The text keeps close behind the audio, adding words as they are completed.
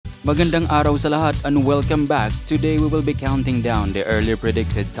Magandang araw sa lahat and welcome back. Today we will be counting down the earlier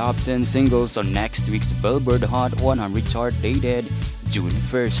predicted top 10 singles on next week's Billboard Hot 100 chart dated June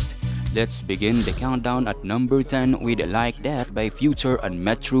 1st. Let's begin the countdown at number 10 with Like That by Future and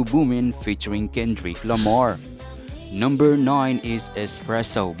Metro Boomin featuring Kendrick Lamar. Number 9 is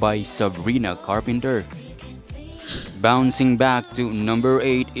Espresso by Sabrina Carpenter. Bouncing back to number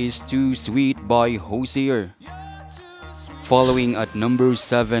 8 is Too Sweet by Hozier. Following at number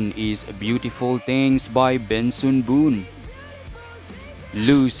 7 is Beautiful Things by Benson Boone.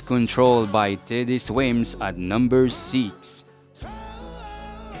 Lose Control by Teddy Swims at number 6.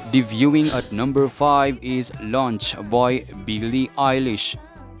 Debuting at number 5 is Launch by Billie Eilish.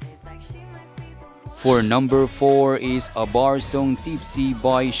 For number 4 is A Bar Song Tipsy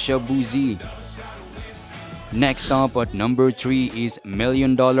by Shabuzi. Next up at number 3 is $1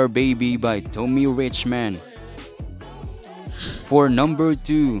 Million Baby by Tommy Richman. For number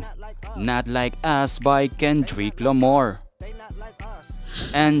 2, Not Like Us by Kendrick Lamar.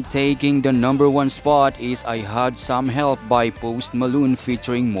 And taking the number 1 spot is I Had Some Help by Post Malone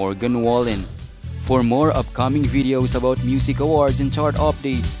featuring Morgan Wallen. For more upcoming videos about music awards and chart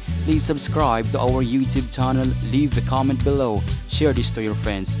updates, please subscribe to our YouTube channel, leave a comment below, share this to your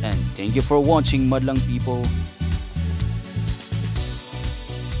friends, and thank you for watching, Madlang people.